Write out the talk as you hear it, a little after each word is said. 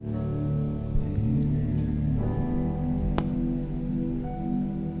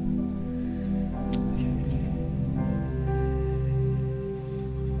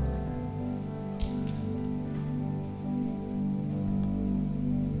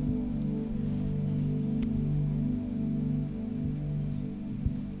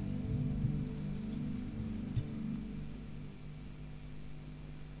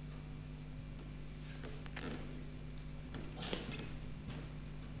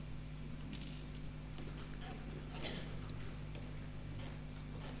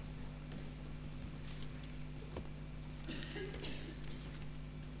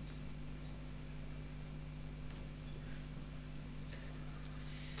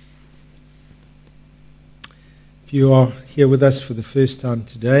If you are here with us for the first time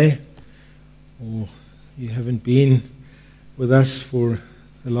today, or you haven't been with us for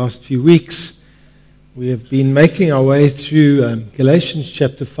the last few weeks, we have been making our way through Galatians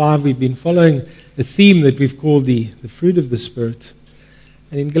chapter 5. We've been following a theme that we've called the fruit of the Spirit.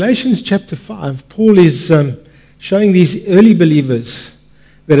 And in Galatians chapter 5, Paul is showing these early believers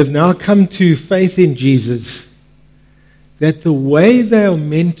that have now come to faith in Jesus that the way they are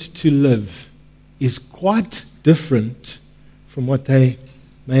meant to live is quite different from what they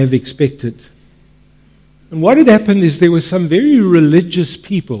may have expected. And what had happened is there were some very religious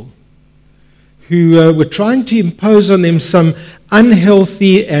people who were trying to impose on them some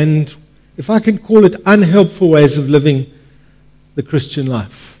unhealthy and, if I can call it, unhelpful ways of living the Christian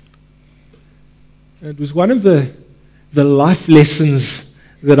life. It was one of the life lessons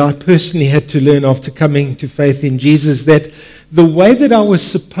that I personally had to learn after coming to faith in Jesus, that the way that I was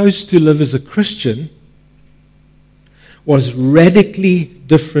supposed to live as a Christian was radically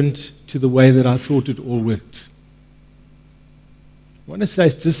different to the way that I thought it all worked. I want to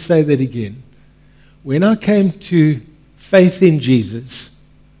just say that again. When I came to faith in Jesus,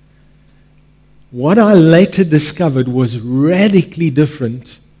 what I later discovered was radically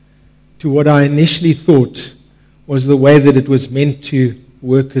different to what I initially thought was the way that it was meant to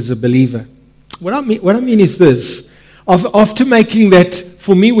work as a believer. What I mean is this. After making that,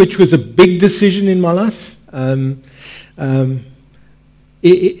 for me, which was a big decision in my life,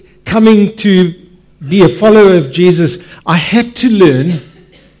 coming to be a follower of Jesus, I had to learn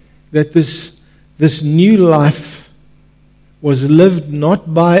that this new life was lived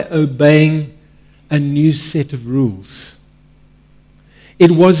not by obeying a new set of rules.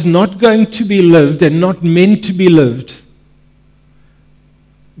 It was not going to be lived and not meant to be lived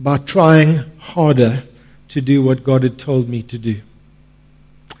by trying harder to do what God had told me to do.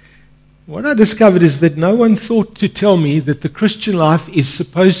 What I discovered is that no one thought to tell me that the Christian life is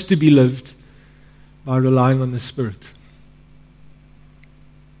supposed to be lived by relying on the Spirit.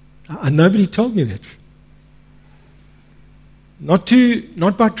 Nobody told me that.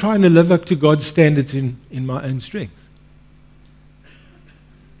 Not by trying to live up to God's standards in my own strength.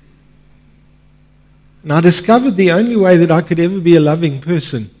 And I discovered the only way that I could ever be a loving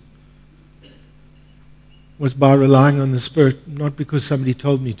person was by relying on the Spirit, not because somebody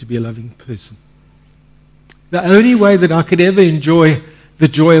told me to be a loving person. The only way that I could ever enjoy the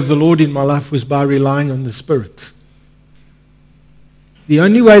joy of the Lord in my life was by relying on the Spirit. The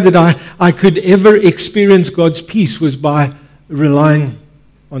only way that I could ever experience God's peace was by relying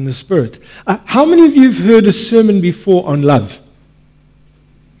on the Spirit. How many of you have heard a sermon before on love?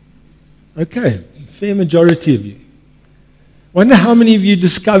 Okay, fair majority of you. Wonder how many of you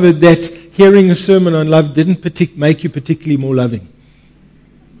discovered that hearing a sermon on love didn't make you particularly more loving.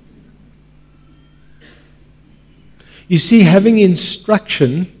 You see, having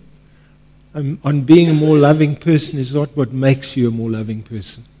instruction on being a more loving person is not what makes you a more loving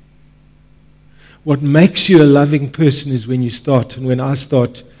person. What makes you a loving person is when I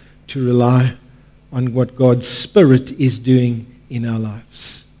start to rely on what God's Spirit is doing in our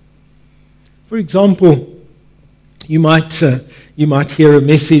lives. For example, you might hear a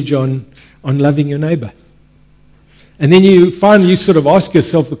message on loving your neighbor. And then you finally sort of ask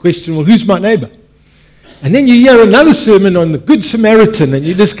yourself the question, well, who's my neighbor? And then you hear another sermon on the Good Samaritan, and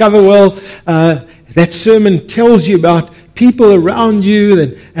you discover, that sermon tells you about people around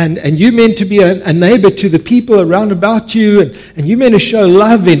you, and you're meant to be a neighbor to the people around about you, and you're meant to show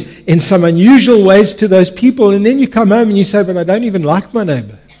love in some unusual ways to those people. And then you come home and you say, but I don't even like my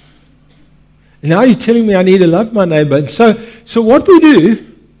neighbor. And now you're telling me I need to love my neighbor. And so what we do,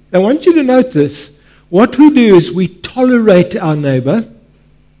 I want you to note this, what we do is we tolerate our neighbor,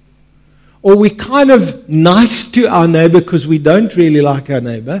 or we're kind of nice to our neighbor because we don't really like our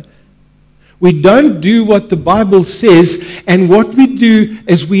neighbor. We don't do what the Bible says, and what we do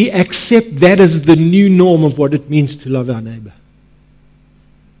is we accept that as the new norm of what it means to love our neighbor.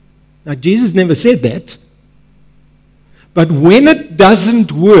 Now, Jesus never said that. But when it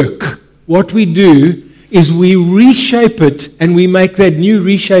doesn't work, what we do is we reshape it, and we make that new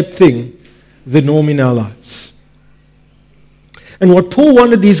reshaped thing the norm in our lives. And what Paul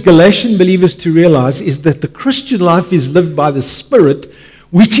wanted these Galatian believers to realize is that the Christian life is lived by the Spirit,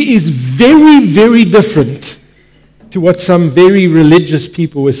 which is very, very different to what some very religious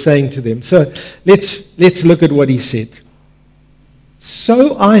people were saying to them. So let's look at what he said.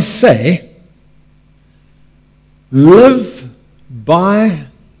 So I say, live by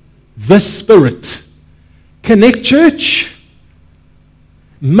the Spirit. Connect Church.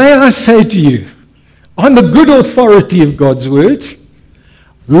 May I say to you, on the good authority of God's Word,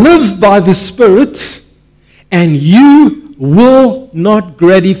 live by the Spirit, and you will not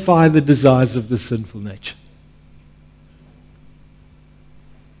gratify the desires of the sinful nature.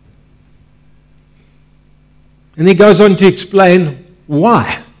 And he goes on to explain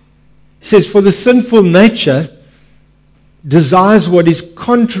why. He says, for the sinful nature desires what is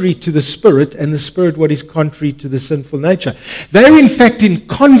contrary to the Spirit, and the Spirit what is contrary to the sinful nature. They're in fact in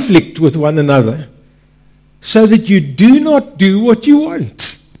conflict with one another, so that you do not do what you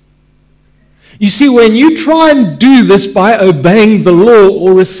want. You see, when you try and do this by obeying the law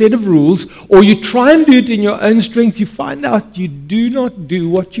or a set of rules, or you try and do it in your own strength, you find out you do not do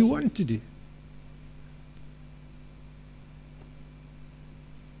what you want to do.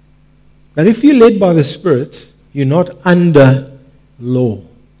 But if you're led by the Spirit, you're not under law.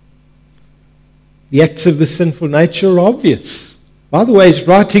 The acts of the sinful nature are obvious. By the way, he's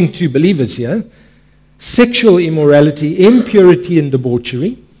writing to believers here. Sexual immorality, impurity and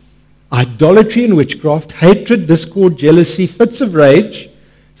debauchery, idolatry and witchcraft, hatred, discord, jealousy, fits of rage,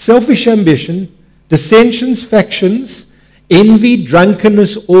 selfish ambition, dissensions, factions, envy,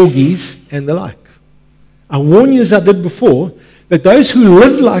 drunkenness, orgies, and the like. I warn you, as I did before, that those who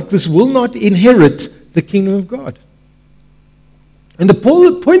live like this will not inherit the kingdom of God. And the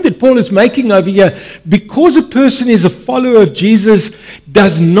point that Paul is making over here, because a person is a follower of Jesus,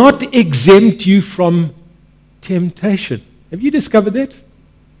 does not exempt you from temptation. Have you discovered that?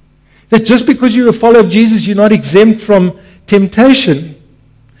 That just because you're a follower of Jesus, you're not exempt from temptation,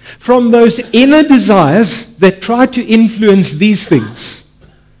 from those inner desires that try to influence these things.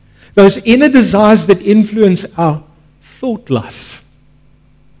 Those inner desires that influence our thought life.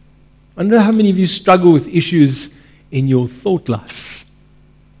 I wonder how many of you struggle with issues in your thought life.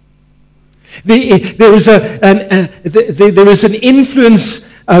 There is an influence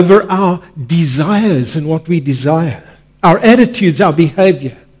over our desires and what we desire, our attitudes, our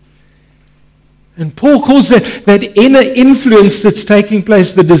behavior. And Paul calls that inner influence that's taking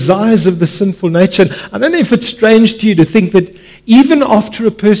place the desires of the sinful nature. And I don't know if it's strange to you to think that even after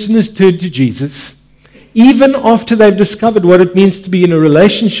a person has turned to Jesus, even after they've discovered what it means to be in a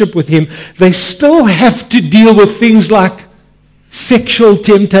relationship with Him, they still have to deal with things like sexual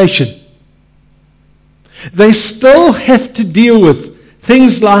temptation. They still have to deal with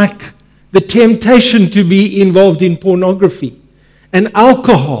things like the temptation to be involved in pornography and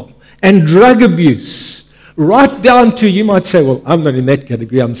alcohol and drug abuse, right down to, you might say, well, I'm not in that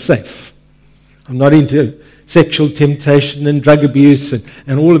category, I'm safe. I'm not into sexual temptation and drug abuse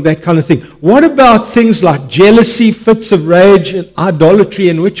and all of that kind of thing. What about things like jealousy, fits of rage, and idolatry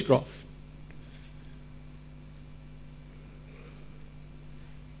and witchcraft?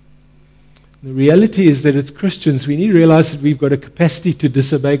 The reality is that as Christians, we need to realize that we've got a capacity to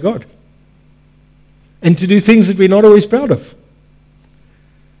disobey God and to do things that we're not always proud of.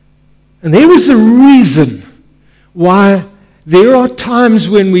 And there is a reason why there are times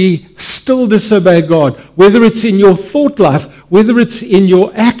when we still disobey God, whether it's in your thought life, whether it's in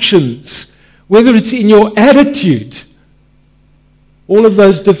your actions, whether it's in your attitude, all of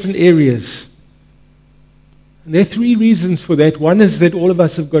those different areas. And there are three reasons for that. One is that all of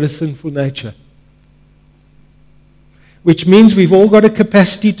us have got a sinful nature, which means we've all got a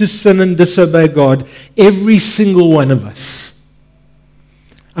capacity to sin and disobey God, every single one of us.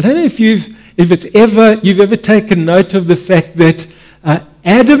 I don't know if you've ever taken note of the fact that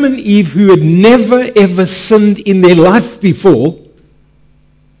Adam and Eve, who had never ever sinned in their life before,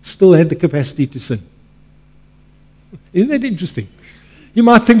 still had the capacity to sin. Isn't that interesting? You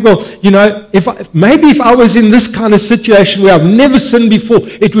might think, well, if I was in this kind of situation where I've never sinned before,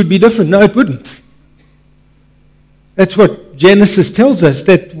 it would be different. No, it wouldn't. That's what Genesis tells us,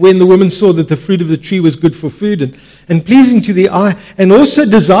 that when the woman saw that the fruit of the tree was good for food and pleasing to the eye and also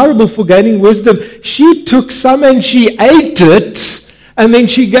desirable for gaining wisdom, she took some and she ate it, and then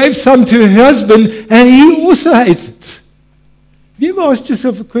she gave some to her husband and he also ate it. Have you ever asked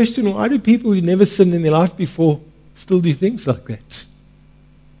yourself a question, why do people who never sinned in their life before still do things like that?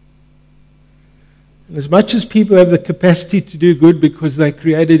 And as much as people have the capacity to do good because they're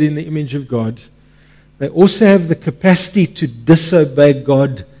created in the image of God, they also have the capacity to disobey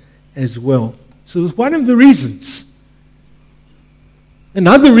God as well. So that's one of the reasons.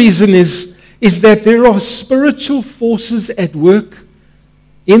 Another reason is that there are spiritual forces at work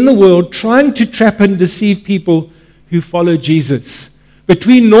in the world trying to trap and deceive people who follow Jesus.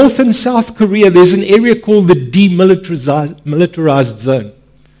 Between North and South Korea, there's an area called the demilitarized zone.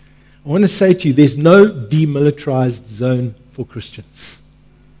 I want to say to you, there's no demilitarized zone for Christians.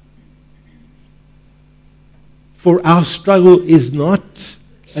 For our struggle is not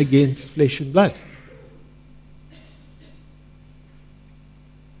against flesh and blood.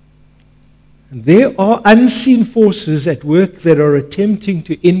 And there are unseen forces at work that are attempting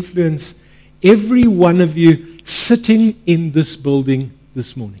to influence every one of you sitting in this building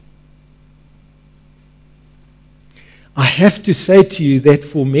this morning. I have to say to you that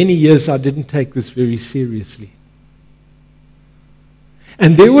for many years I didn't take this very seriously.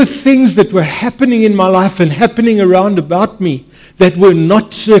 And there were things that were happening in my life and happening around about me that were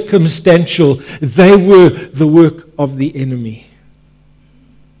not circumstantial. They were the work of the enemy.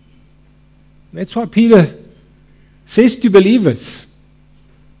 That's why Peter says to believers,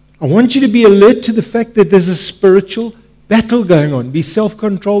 I want you to be alert to the fact that there's a spiritual battle going on. Be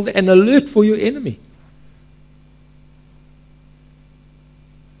self-controlled and alert for your enemy.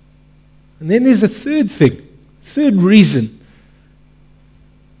 And then there's a third thing, third reason.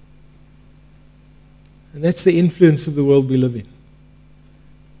 And that's the influence of the world we live in.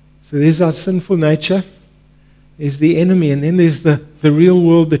 So there's our sinful nature, there's the enemy, and then there's the real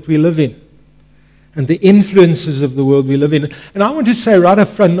world that we live in. And the influences of the world we live in. And I want to say right up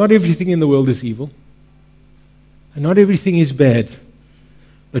front, not everything in the world is evil. And not everything is bad.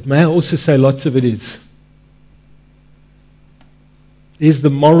 But may I also say lots of it is. There's the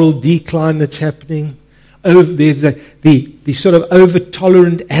moral decline that's happening. There's the sort of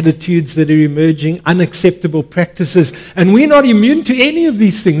over-tolerant attitudes that are emerging, unacceptable practices. And we're not immune to any of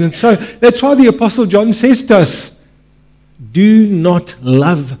these things. And so that's why the Apostle John says to us, do not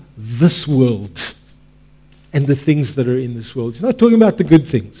love this world and the things that are in this world. He's not talking about the good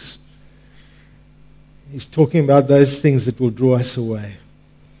things. He's talking about those things that will draw us away.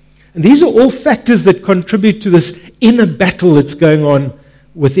 And these are all factors that contribute to this inner battle that's going on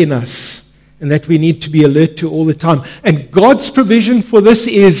within us and that we need to be alert to all the time. And God's provision for this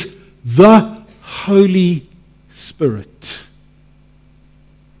is the Holy Spirit.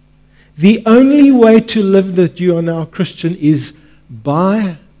 The only way to live that you are now a Christian is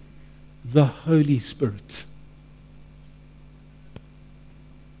by the Holy Spirit.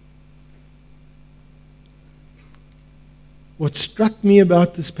 What struck me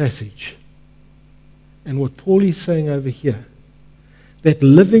about this passage and what Paul is saying over here, that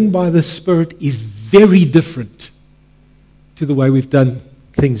living by the Spirit is very different to the way we've done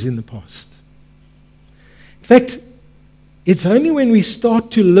things in the past. In fact, it's only when we start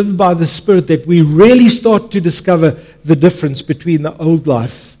to live by the Spirit that we really start to discover the difference between the old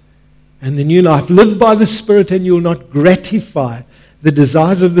life and the new life. Live by the Spirit and you'll not gratify the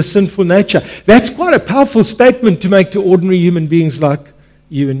desires of the sinful nature. That's quite a powerful statement to make to ordinary human beings like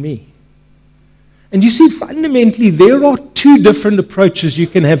you and me. And you see, fundamentally, there are two different approaches you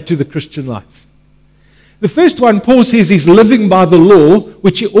can have to the Christian life. The first one, Paul says, is living by the law,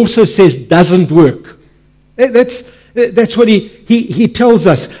 which he also says doesn't work. That's what he tells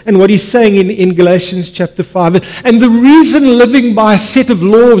us and what he's saying in Galatians chapter 5. And the reason living by a set of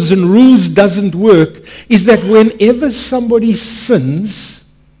laws and rules doesn't work is that whenever somebody sins,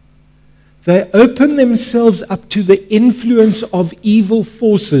 they open themselves up to the influence of evil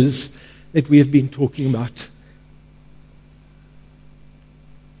forces that we have been talking about.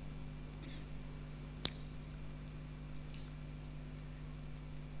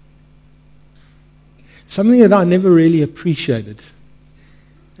 Something that I never really appreciated.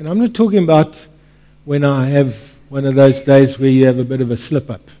 And I'm not talking about when I have one of those days where you have a bit of a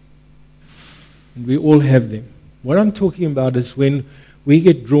slip-up. And we all have them. What I'm talking about is when we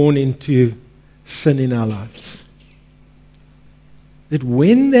get drawn into sin in our lives. That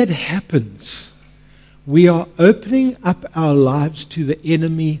when that happens, we are opening up our lives to the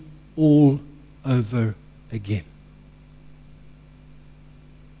enemy all over again.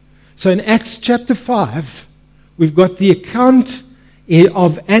 So in Acts chapter 5, we've got the account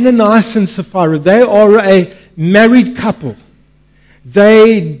of Ananias and Sapphira. They are a married couple.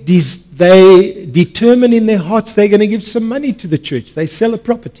 They determine in their hearts they're going to give some money to the church. They sell a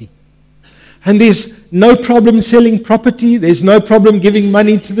property. And there's no problem selling property. There's no problem giving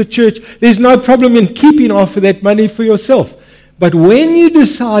money to the church. There's no problem in keeping half of that money for yourself. But when you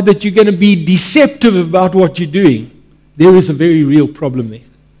decide that you're going to be deceptive about what you're doing, there is a very real problem there.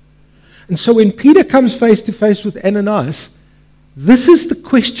 And so when Peter comes face to face with Ananias, this is the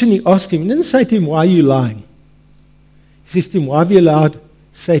question he asked him. He didn't say to him, why are you lying? He says to him, why have you allowed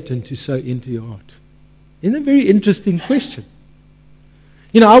Satan to sow into your heart? Isn't that a very interesting question?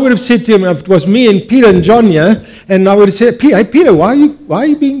 You know, I would have said to him, if it was me and Peter and John here, and I would have said, hey, Peter, why are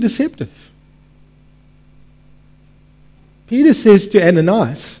you being deceptive? Peter says to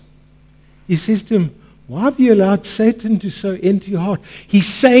Ananias, he says to him, why have you allowed Satan to sow into your heart? He's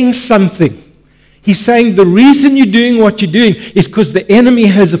saying something. He's saying the reason you're doing what you're doing is because the enemy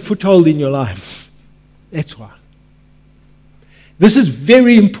has a foothold in your life. That's why. This is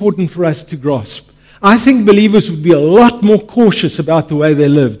very important for us to grasp. I think believers would be a lot more cautious about the way they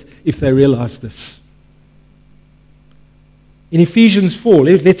lived if they realized this. In Ephesians 4,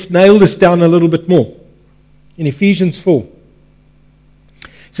 let's nail this down a little bit more. In Ephesians 4, it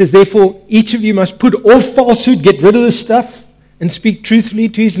says, therefore, each of you must put off falsehood, get rid of this stuff, and speak truthfully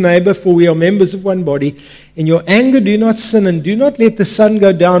to his neighbor, for we are members of one body. In your anger do not sin, and do not let the sun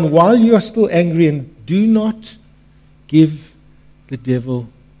go down while you are still angry, and do not give the devil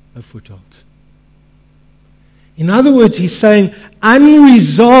a foothold. In other words, he's saying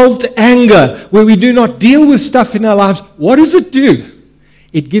unresolved anger, where we do not deal with stuff in our lives, what does it do?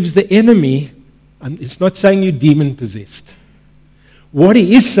 It gives the enemy, and it's not saying you're demon-possessed. What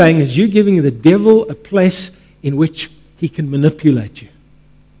he is saying is you're giving the devil a place in which he can manipulate you.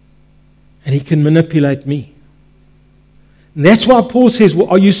 And he can manipulate me. And that's why Paul says, well,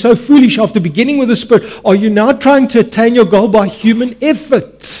 are you so foolish after beginning with the Spirit? Are you now trying to attain your goal by human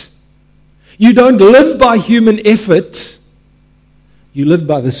effort? You don't live by human effort. You live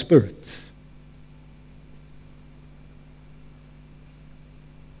by the Spirit.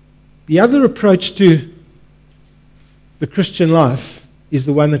 The other approach to the Christian life is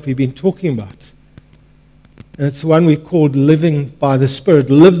the one that we've been talking about. And it's the one we called living by the Spirit.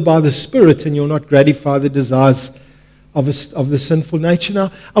 Live by the Spirit and you'll not gratify the desires of the sinful nature.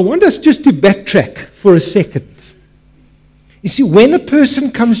 Now, I want us just to backtrack for a second. You see, when a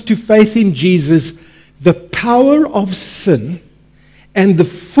person comes to faith in Jesus, the power of sin and the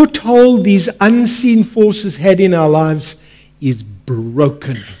foothold these unseen forces had in our lives is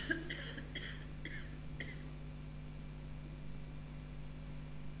broken.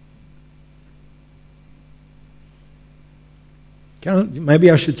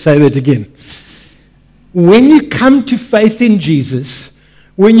 Maybe I should say that again. When you come to faith in Jesus,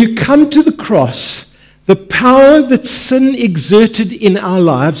 when you come to the cross, the power that sin exerted in our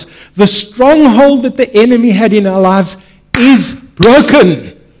lives, the stronghold that the enemy had in our lives is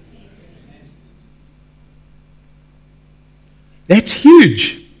broken. That's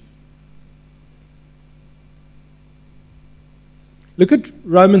huge. Look at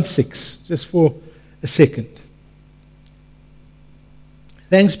Romans 6, just for a second.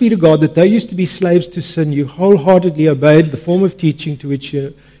 Thanks be to God that though you used to be slaves to sin, you wholeheartedly obeyed the form of teaching to which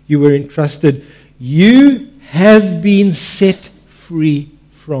you were entrusted. You have been set free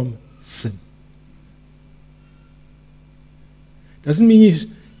from sin. Doesn't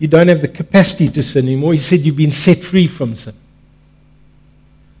mean you don't have the capacity to sin anymore. He said you've been set free from sin.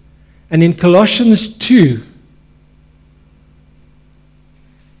 And in Colossians 2,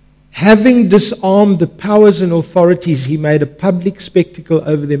 having disarmed the powers and authorities, he made a public spectacle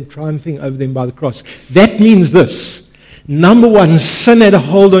over them, triumphing over them by the cross. That means this. Number one, sin had a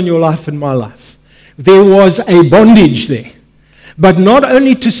hold on your life and my life. There was a bondage there. But not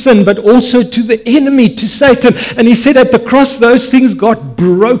only to sin, but also to the enemy, to Satan. And he said at the cross, those things got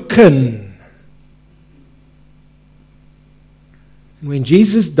broken. And when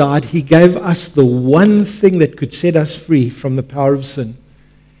Jesus died, he gave us the one thing that could set us free from the power of sin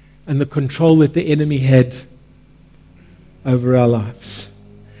and the control that the enemy had over our lives.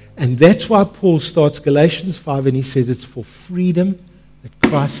 And that's why Paul starts Galatians 5 and he says it's for freedom that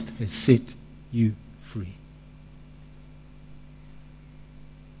Christ has set you free.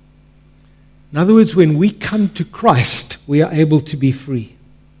 In other words, when we come to Christ, we are able to be free.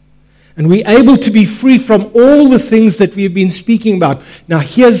 And we're able to be free from all the things that we've been speaking about. Now,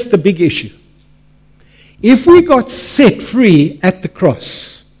 here's the big issue. If we got set free at the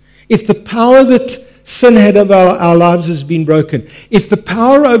cross, if the power that sin had over our lives has been broken, if the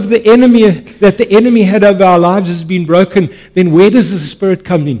power over the enemy that the enemy had over our lives has been broken, then where does the Spirit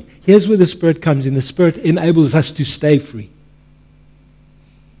come in? Here's where the Spirit comes in. The Spirit enables us to stay free.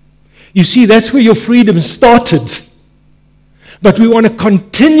 You see, that's where your freedom started. But we want to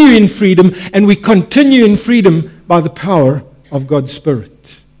continue in freedom, and we continue in freedom by the power of God's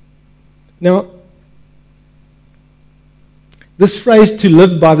Spirit. Now, this phrase, to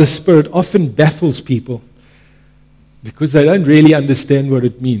live by the Spirit, often baffles people because they don't really understand what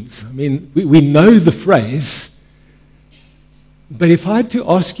it means. I mean, we know the phrase, but if I had to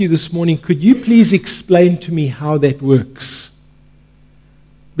ask you this morning, could you please explain to me how that works?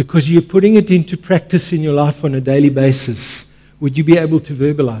 Because you're putting it into practice in your life on a daily basis. Would you be able to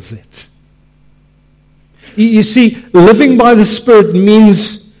verbalize that? You see, living by the Spirit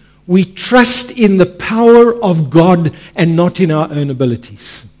means we trust in the power of God and not in our own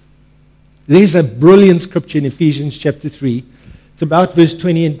abilities. There's a brilliant scripture in Ephesians chapter 3. It's about verse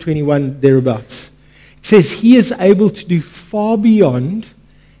 20 and 21 thereabouts. It says, He is able to do far beyond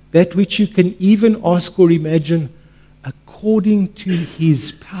that which you can even ask or imagine, according to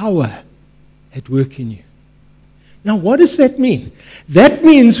His power at work in you. Now, what does that mean? That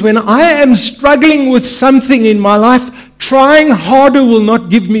means when I am struggling with something in my life, trying harder will not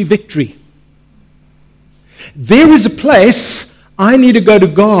give me victory. There is a place I need to go to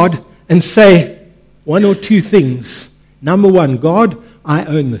God and say one or two things. Number one, God, I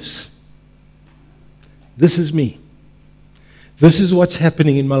own this. This is me. This is what's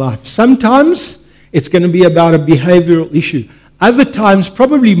happening in my life. Sometimes it's going to be about a behavioral issue. Other times,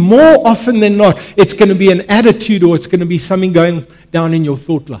 probably more often than not, it's going to be an attitude or it's going to be something going down in your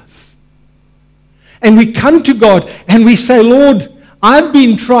thought life. And we come to God and we say, Lord, I've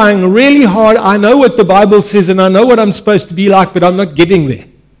been trying really hard. I know what the Bible says and I know what I'm supposed to be like, but I'm not getting there.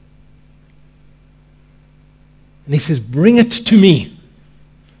 And He says, bring it to me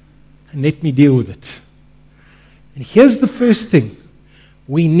and let me deal with it. And here's the first thing.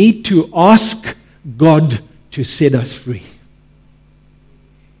 We need to ask God to set us free.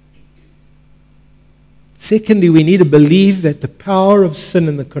 Secondly, we need to believe that the power of sin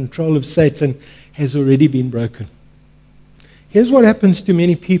and the control of Satan has already been broken. Here's what happens to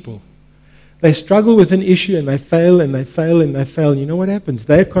many people. They struggle with an issue and they fail and they fail and they fail. And you know what happens?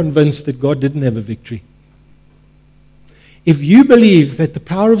 They're convinced that God didn't have a victory. If you believe that the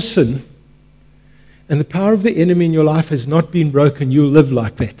power of sin and the power of the enemy in your life has not been broken, you'll live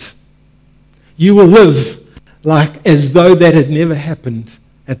like that. You will live like as though that had never happened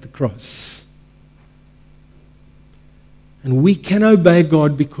at the cross. And we can obey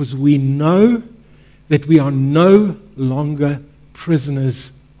God because we know that we are no longer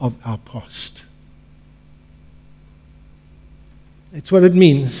prisoners of our past. That's what it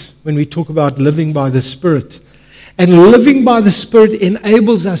means when we talk about living by the Spirit. And living by the Spirit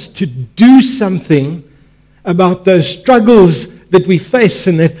enables us to do something about those struggles that we face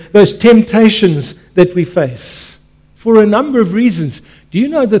and those temptations that we face for a number of reasons. Do you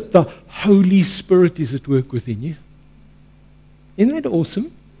know that the Holy Spirit is at work within you? Isn't that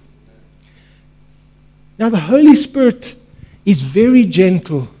awesome? Now, the Holy Spirit is very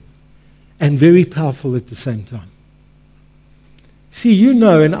gentle and very powerful at the same time. See, you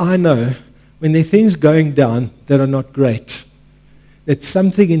know and I know when there are things going down that are not great, that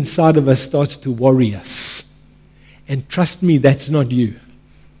something inside of us starts to worry us. And trust me, that's not you.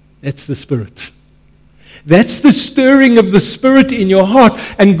 That's the Spirit. That's the stirring of the Spirit in your heart.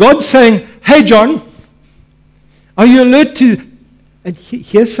 And God's saying, hey, John, are you alert to... And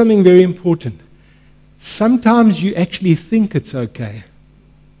here's something very important. Sometimes you actually think it's okay,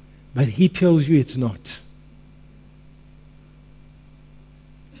 but He tells you it's not.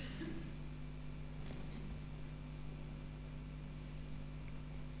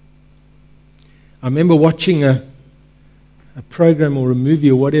 I remember watching a program or a movie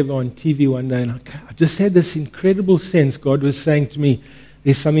or whatever on TV one day, and I just had this incredible sense. God was saying to me,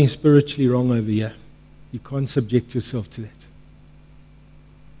 there's something spiritually wrong over here. You can't subject yourself to that.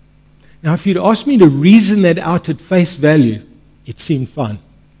 Now, if you'd asked me to reason that out at face value, it seemed fun.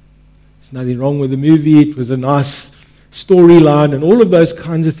 There's nothing wrong with the movie. It was a nice storyline and all of those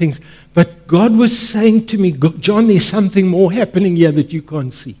kinds of things. But God was saying to me, John, there's something more happening here that you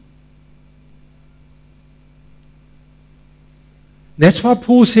can't see. That's why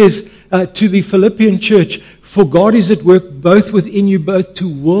Paul says to the Philippian church, for God is at work both within you, both to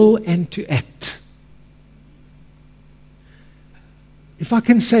will and to act. If I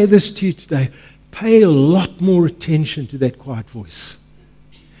can say this to you today, pay a lot more attention to that quiet voice.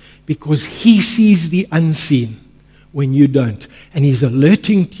 Because He sees the unseen when you don't. And He's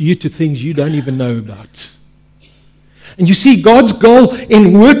alerting you to things you don't even know about. And you see, God's goal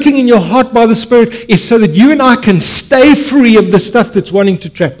in working in your heart by the Spirit is so that you and I can stay free of the stuff that's wanting to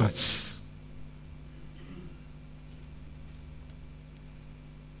trap us.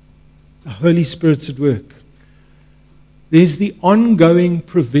 The Holy Spirit's at work. There's the ongoing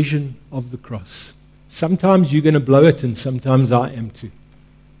provision of the cross. Sometimes you're going to blow it, and sometimes I am too.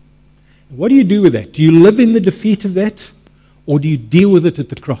 What do you do with that? Do you live in the defeat of that, or do you deal with it at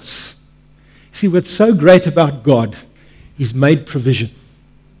the cross? See, what's so great about God, He's made provision.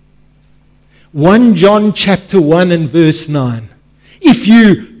 1 John chapter 1 and verse 9. If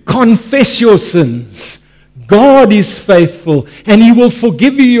you confess your sins, God is faithful and He will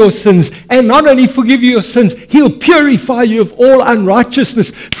forgive you your sins. And not only forgive you your sins, He'll purify you of all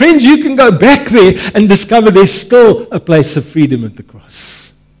unrighteousness. Friends, you can go back there and discover there's still a place of freedom at the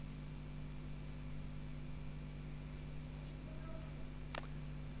cross.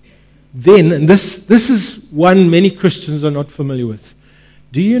 Then, and this is one many Christians are not familiar with.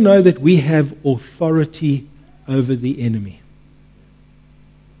 Do you know that we have authority over the enemy?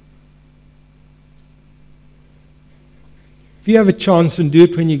 you have a chance, and do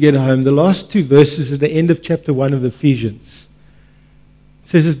it when you get home, the last 2 verses at the end of chapter 1 of Ephesians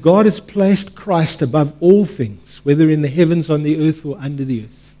says that God has placed Christ above all things, whether in the heavens, on the earth, or under the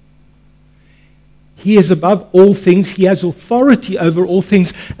earth. He is above all things. He has authority over all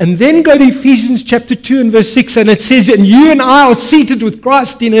things. And then go to Ephesians chapter 2 and verse 6, and it says, and you and I are seated with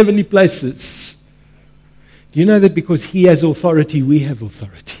Christ in heavenly places. Do you know that because He has authority, we have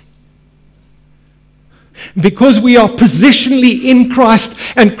authority? Because we are positionally in Christ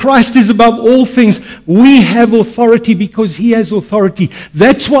and Christ is above all things, we have authority because He has authority.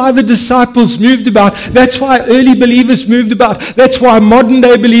 That's why the disciples moved about. That's why early believers moved about. That's why modern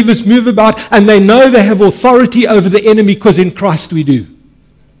day believers move about, and they know they have authority over the enemy because in Christ we do.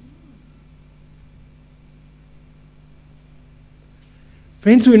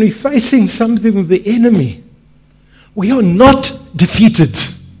 Friends, when we're facing something of the enemy, we are not defeated.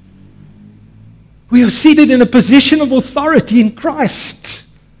 We are seated in a position of authority in Christ.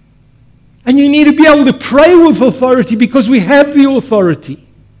 And you need to be able to pray with authority because we have the authority.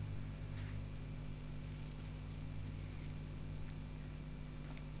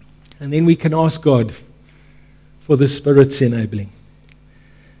 And then we can ask God for the Spirit's enabling.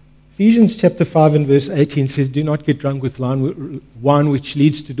 Ephesians chapter 5 and verse 18 says, do not get drunk with wine which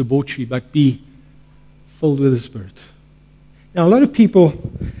leads to debauchery, but be filled with the Spirit. Now, a lot of people,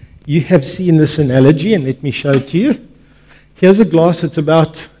 you have seen this analogy, and let me show it to you. Here's a glass that's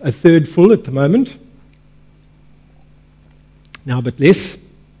about a third full at the moment. Now a bit less.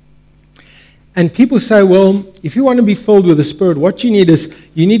 And people say, well, if you want to be filled with the Spirit, what you need is,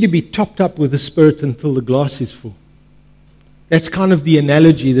 you need to be topped up with the Spirit until the glass is full. That's kind of the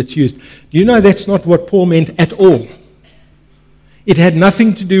analogy that's used. Do you know that's not what Paul meant at all? It had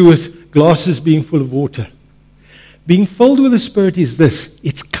nothing to do with glasses being full of water. Being filled with the Spirit is this.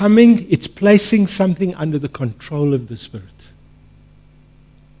 It's placing something under the control of the Spirit.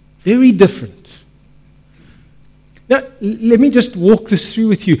 Very different. Now, let me just walk this through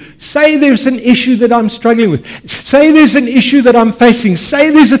with you. Say there's an issue that I'm struggling with. Say there's an issue that I'm facing. Say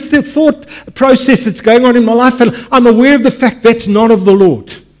there's a thought process that's going on in my life, and I'm aware of the fact that's not of the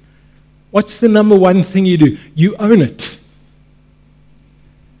Lord. What's the number one thing you do? You own it.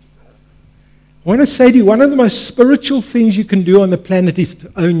 I want to say to you, one of the most spiritual things you can do on the planet is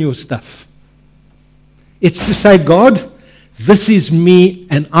to own your stuff. It's to say, God, this is me,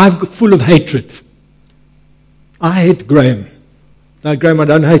 and I'm full of hatred. I hate Graham. Now, Graham, I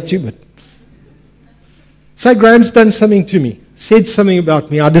don't hate you, but say Graham's done something to me, said something about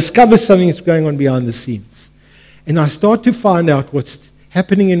me. I discover something that's going on behind the scenes. And I start to find out what's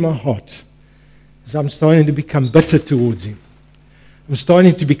happening in my heart as I'm starting to become bitter towards him. I'm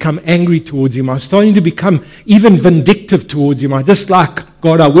starting to become angry towards him. I'm starting to become even vindictive towards him. I just like,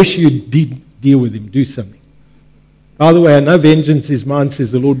 God, I wish you'd deal with him, do something. By the way, I know vengeance is mine,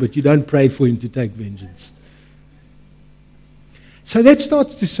 says the Lord, but you don't pray for him to take vengeance. So that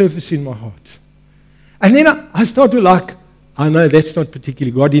starts to surface in my heart. And then I start to like, I know that's not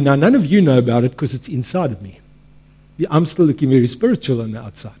particularly godly. Now, none of you know about it because it's inside of me. I'm still looking very spiritual on the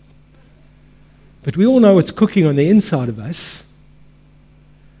outside. But we all know what's cooking on the inside of us.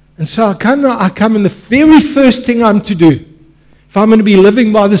 And so I come, and the very first thing I'm to do, if I'm going to be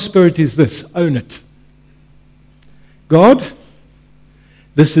living by the Spirit, is this: own it. God,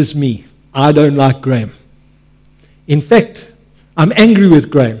 this is me. I don't like Graham. In fact, I'm angry with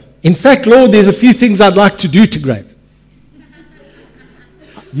Graham. In fact, Lord, there's a few things I'd like to do to Graham.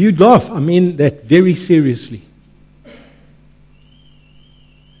 You'd laugh. I mean that very seriously.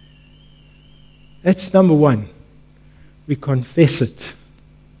 That's number one. We confess it.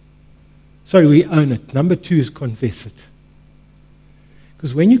 Sorry, we own it. Number two is confess it.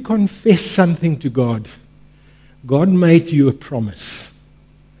 Because when you confess something to God, God made you a promise.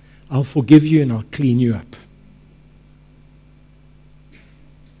 I'll forgive you and I'll clean you up.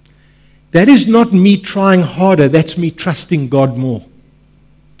 That is not me trying harder. That's me trusting God more.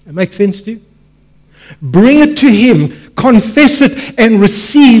 That makes sense to you? Bring it to Him, confess it, and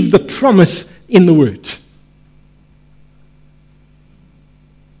receive the promise in the Word.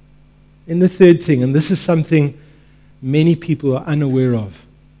 And the third thing, and this is something many people are unaware of,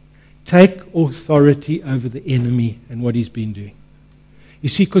 take authority over the enemy and what he's been doing. You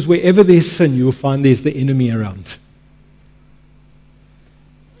see, because wherever there's sin, you'll find there's the enemy around.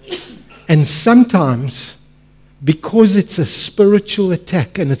 And sometimes, because it's a spiritual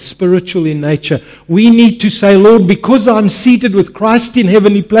attack and it's spiritual in nature, we need to say, Lord, because I'm seated with Christ in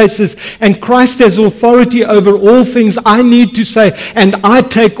heavenly places and Christ has authority over all things, I need to say, and I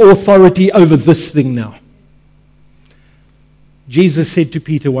take authority over this thing now. Jesus said to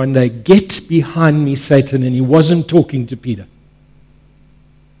Peter one day, get behind me, Satan, and he wasn't talking to Peter.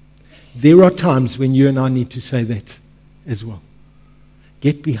 There are times when you and I need to say that as well.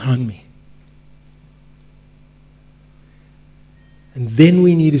 Get behind me. And then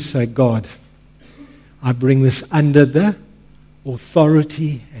we need to say, God, I bring this under the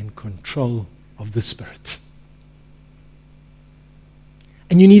authority and control of the Spirit.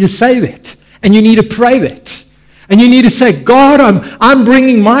 And you need to say that. And you need to pray that. And you need to say, God, I'm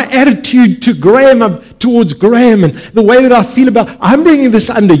bringing my attitude to Graham, towards Graham, and the way that I feel about, I'm bringing this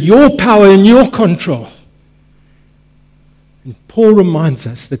under your power and your control. And Paul reminds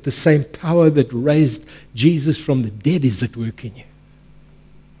us that the same power that raised Jesus from the dead is at work in you.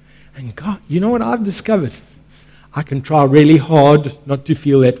 And God, you know what I've discovered? I can try really hard not to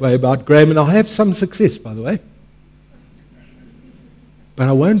feel that way about Graham, and I'll have some success, by the way. But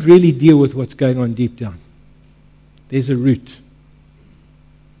I won't really deal with what's going on deep down. There's a root.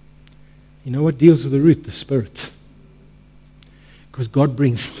 You know what deals with the root? The Spirit. Because God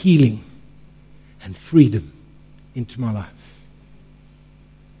brings healing and freedom into my life.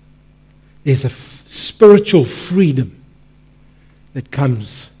 There's a spiritual freedom that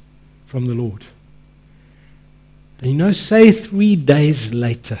comes from the Lord. And you know, say 3 days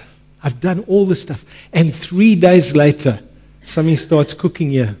later, I've done all this stuff, and 3 days later, something starts cooking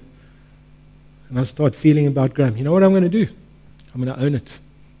here. And I start feeling about Graham. You know what I'm going to do? I'm going to own it.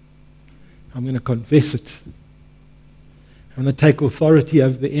 I'm going to confess it. I'm going to take authority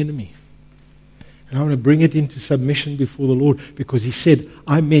over the enemy. And I want to bring it into submission before the Lord, because He said,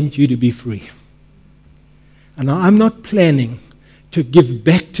 I meant you to be free. And I'm not planning to give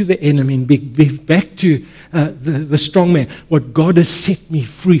back to the enemy and give back to the strong man what God has set me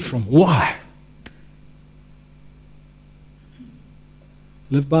free from. Why?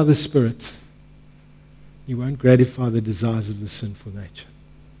 Live by the Spirit. You won't gratify the desires of the sinful nature.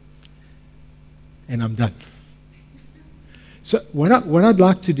 And I'm done. So what I'd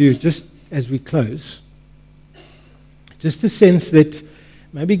like to do, just as we close, just a sense that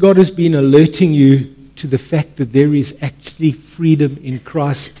maybe God has been alerting you to the fact that there is actually freedom in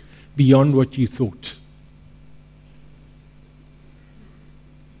Christ beyond what you thought.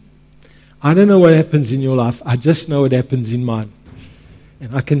 I don't know what happens in your life. I just know what happens in mine.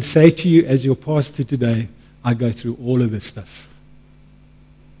 And I can say to you, as your pastor today, I go through all of this stuff.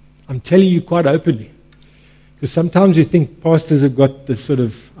 I'm telling you quite openly. Because sometimes you think pastors have got this sort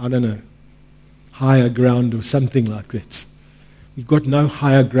of, I don't know, higher ground or something like that. You've got no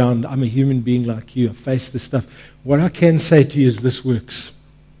higher ground. I'm a human being like you. I face this stuff. What I can say to you is this works.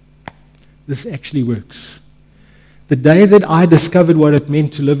 This actually works. The day that I discovered what it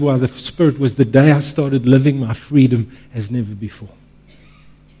meant to live by the Spirit was the day I started living my freedom as never before.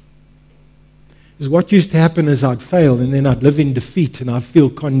 Because what used to happen is I'd fail, and then I'd live in defeat, and I'd feel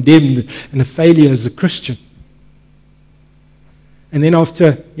condemned and a failure as a Christian. And then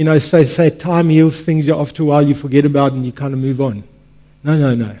after, say time heals things, after a while you forget about it and you kind of move on.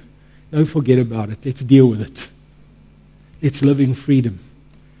 No. Don't forget about it. Let's deal with it. Let's live in freedom.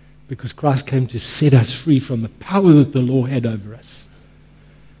 Because Christ came to set us free from the power that the law had over us.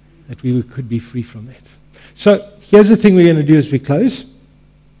 That we could be free from that. So here's the thing we're going to do as we close.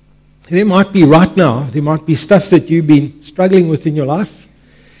 There might be right now, there might be stuff that you've been struggling with in your life.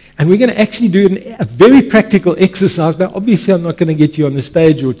 And we're going to actually do a very practical exercise. Now, obviously, I'm not going to get you on the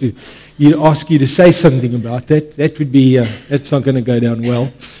stage or to ask you to say something about that. That would be, that's not going to go down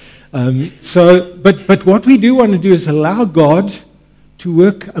well. But what we do want to do is allow God to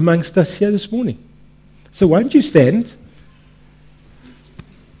work amongst us here this morning. So won't you stand?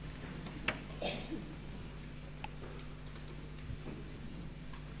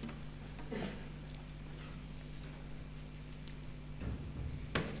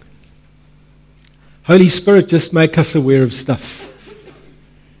 Holy Spirit, just make us aware of stuff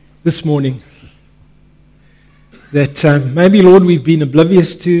this morning that maybe, Lord, we've been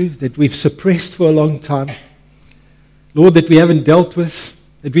oblivious to, that we've suppressed for a long time. Lord, that we haven't dealt with,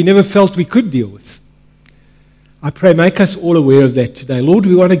 that we never felt we could deal with. I pray, make us all aware of that today. Lord,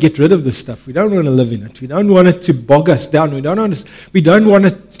 we want to get rid of this stuff. We don't want to live in it. We don't want it to bog us down. We don't want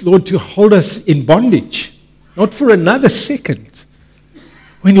it, Lord, to hold us in bondage. Not for another second.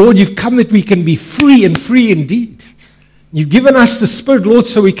 When, Lord, you've come that we can be free and free indeed. You've given us the Spirit, Lord,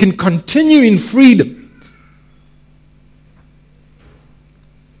 so we can continue in freedom.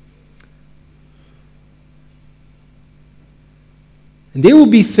 And there will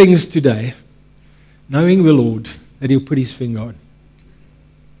be things today, knowing the Lord, that He'll put His finger on.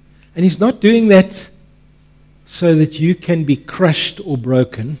 And He's not doing that so that you can be crushed or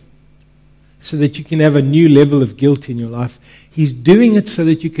broken, so that you can have a new level of guilt in your life. He's doing it so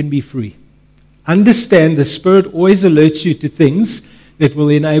that you can be free. Understand the Spirit always alerts you to things that will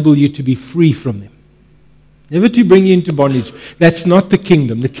enable you to be free from them. Never to bring you into bondage. That's not the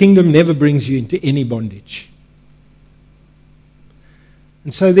kingdom. The kingdom never brings you into any bondage.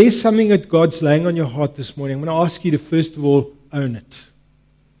 And so there's something that God's laying on your heart this morning. I'm going to ask you to first of all own it.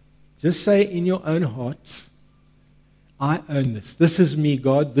 Just say in your own heart, I own this. This is me,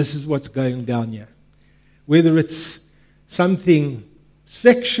 God. This is what's going down here. Whether it's something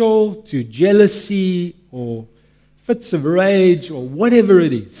sexual to jealousy or fits of rage or whatever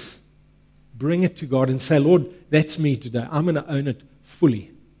it is, bring it to God and say, Lord, that's me today. I'm going to own it fully.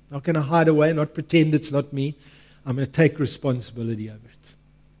 Not going to hide away, not pretend it's not me. I'm going to take responsibility over it.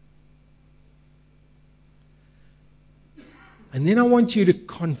 And then I want you to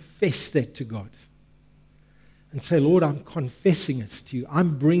confess that to God. And say, Lord, I'm confessing this to you.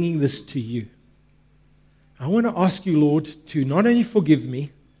 I'm bringing this to you. I want to ask you, Lord, to not only forgive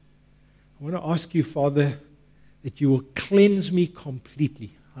me, I want to ask you, Father, that you will cleanse me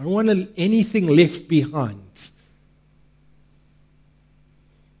completely. I don't want anything left behind.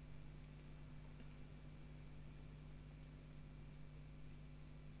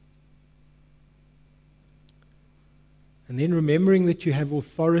 And then remembering that you have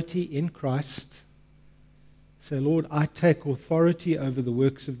authority in Christ, say, Lord, I take authority over the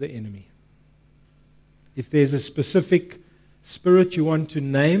works of the enemy. If there's a specific spirit you want to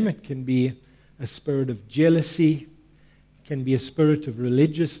name, it can be a spirit of jealousy, it can be a spirit of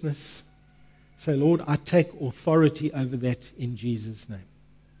religiousness. Say, Lord, I take authority over that in Jesus' name.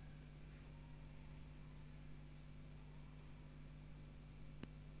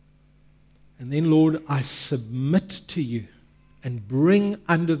 And then, Lord, I submit to you and bring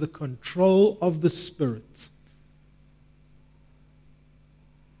under the control of the Spirit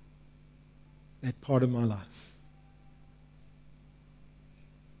that part of my life.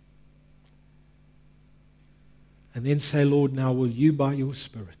 And then say, Lord, now will you by your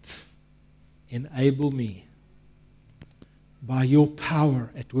Spirit enable me, by your power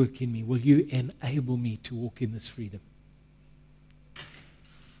at work in me, will you enable me to walk in this freedom?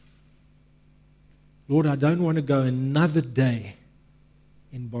 Lord, I don't want to go another day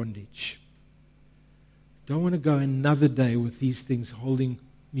in bondage. I don't want to go another day with these things holding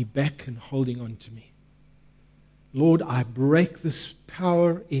me back and holding on to me. Lord, I break this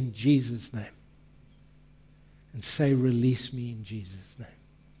power in Jesus' name and say, release me in Jesus' name.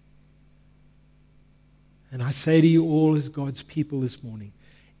 And I say to you all as God's people this morning,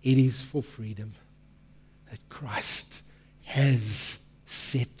 it is for freedom that Christ has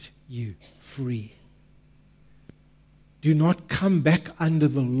set you free. Do not come back under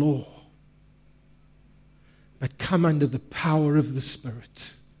the law, but come under the power of the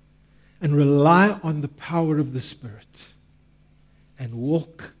Spirit and rely on the power of the Spirit and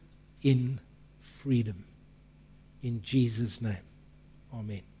walk in freedom. In Jesus' name.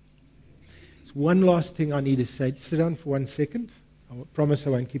 Amen. There's one last thing I need to say. Just sit down for 1 second. I promise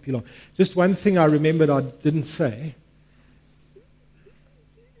I won't keep you long. Just one thing I remembered I didn't say.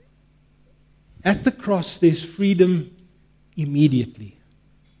 At the cross, there's freedom immediately.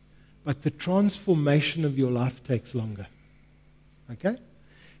 But the transformation of your life takes longer. Okay?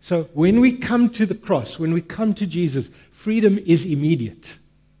 So when we come to the cross, when we come to Jesus, freedom is immediate.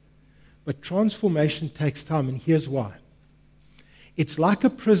 But transformation takes time, and here's why. It's like a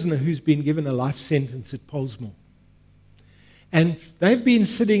prisoner who's been given a life sentence at Pollsmoor. And they've been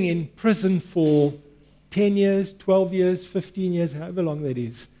sitting in prison for 10 years, 12 years, 15 years, however long that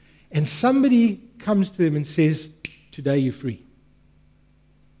is. And somebody comes to them and says, today you're free.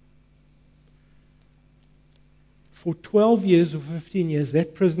 For 12 years or 15 years,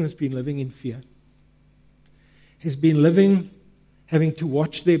 that prisoner's been living in fear. Has been living, having to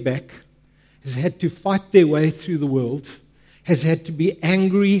watch their back, has had to fight their way through the world, has had to be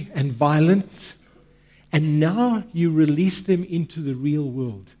angry and violent, and now you release them into the real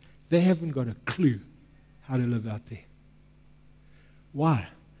world. They haven't got a clue how to live out there. Why?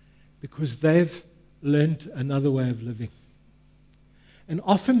 Because they've learned another way of living. And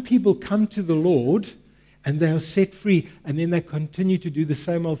often people come to the Lord and they are set free, and then they continue to do the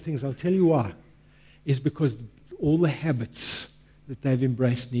same old things. I'll tell you why. It's because all the habits that they've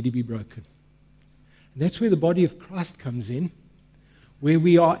embraced need to be broken. And that's where the body of Christ comes in, where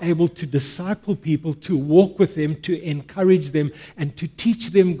we are able to disciple people, to walk with them, to encourage them, and to teach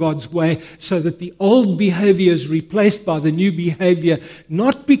them God's way so that the old behavior is replaced by the new behavior,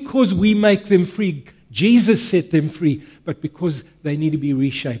 not because we make them free, Jesus set them free, but because they need to be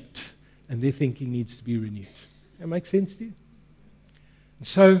reshaped and their thinking needs to be renewed. That makes sense to you? And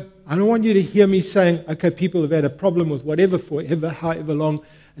so I don't want you to hear me saying, okay, people have had a problem with whatever, forever, however long,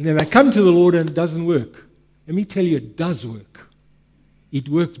 and then they come to the Lord and it doesn't work. Let me tell you, it does work. It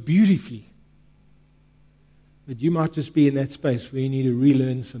worked beautifully. But you might just be in that space where you need to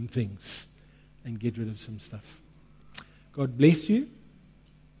relearn some things and get rid of some stuff. God bless you,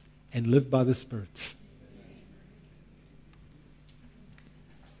 and live by the Spirit.